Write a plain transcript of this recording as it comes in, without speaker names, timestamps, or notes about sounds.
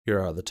Here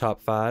are the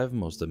top 5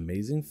 most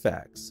amazing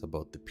facts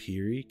about the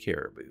Peary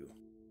Caribou.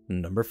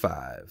 Number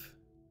 5.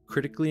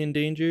 Critically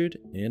endangered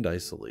and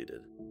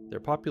isolated.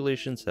 Their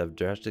populations have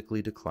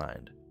drastically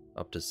declined,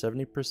 up to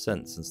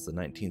 70% since the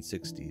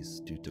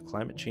 1960s due to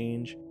climate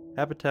change,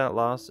 habitat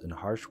loss, and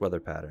harsh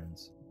weather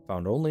patterns.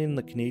 Found only in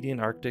the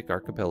Canadian Arctic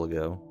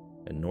archipelago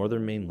and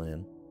northern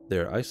mainland,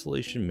 their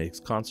isolation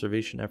makes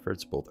conservation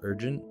efforts both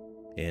urgent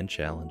and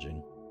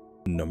challenging.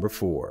 Number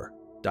 4.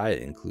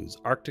 Diet includes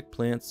Arctic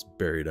plants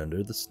buried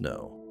under the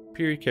snow.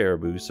 Peary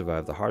caribou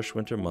survive the harsh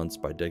winter months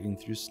by digging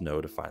through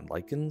snow to find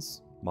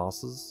lichens,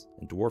 mosses,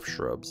 and dwarf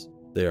shrubs.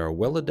 They are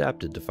well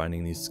adapted to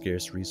finding these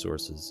scarce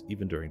resources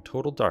even during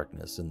total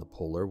darkness in the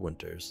polar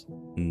winters.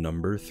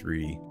 Number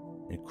 3.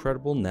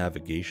 Incredible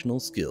navigational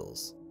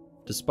skills.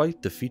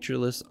 Despite the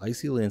featureless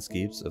icy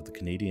landscapes of the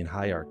Canadian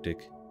high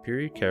Arctic,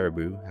 Peary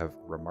caribou have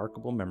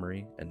remarkable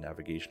memory and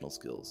navigational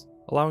skills,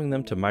 allowing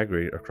them to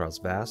migrate across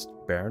vast,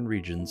 barren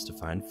regions to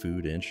find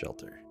food and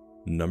shelter.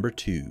 Number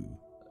 2.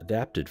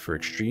 Adapted for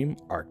extreme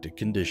Arctic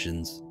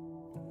conditions.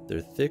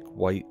 Their thick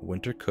white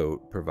winter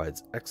coat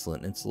provides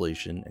excellent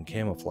insulation and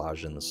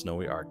camouflage in the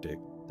snowy Arctic.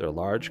 Their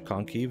large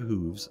concave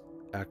hooves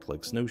act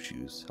like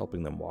snowshoes,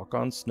 helping them walk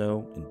on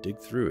snow and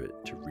dig through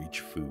it to reach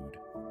food.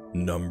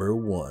 Number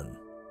 1.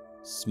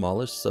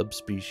 Smallest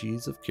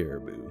subspecies of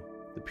caribou.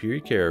 The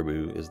Peary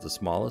caribou is the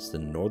smallest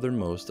and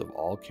northernmost of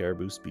all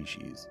caribou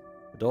species.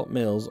 Adult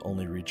males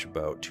only reach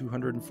about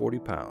 240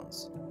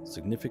 pounds,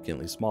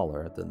 significantly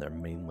smaller than their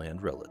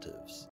mainland relatives.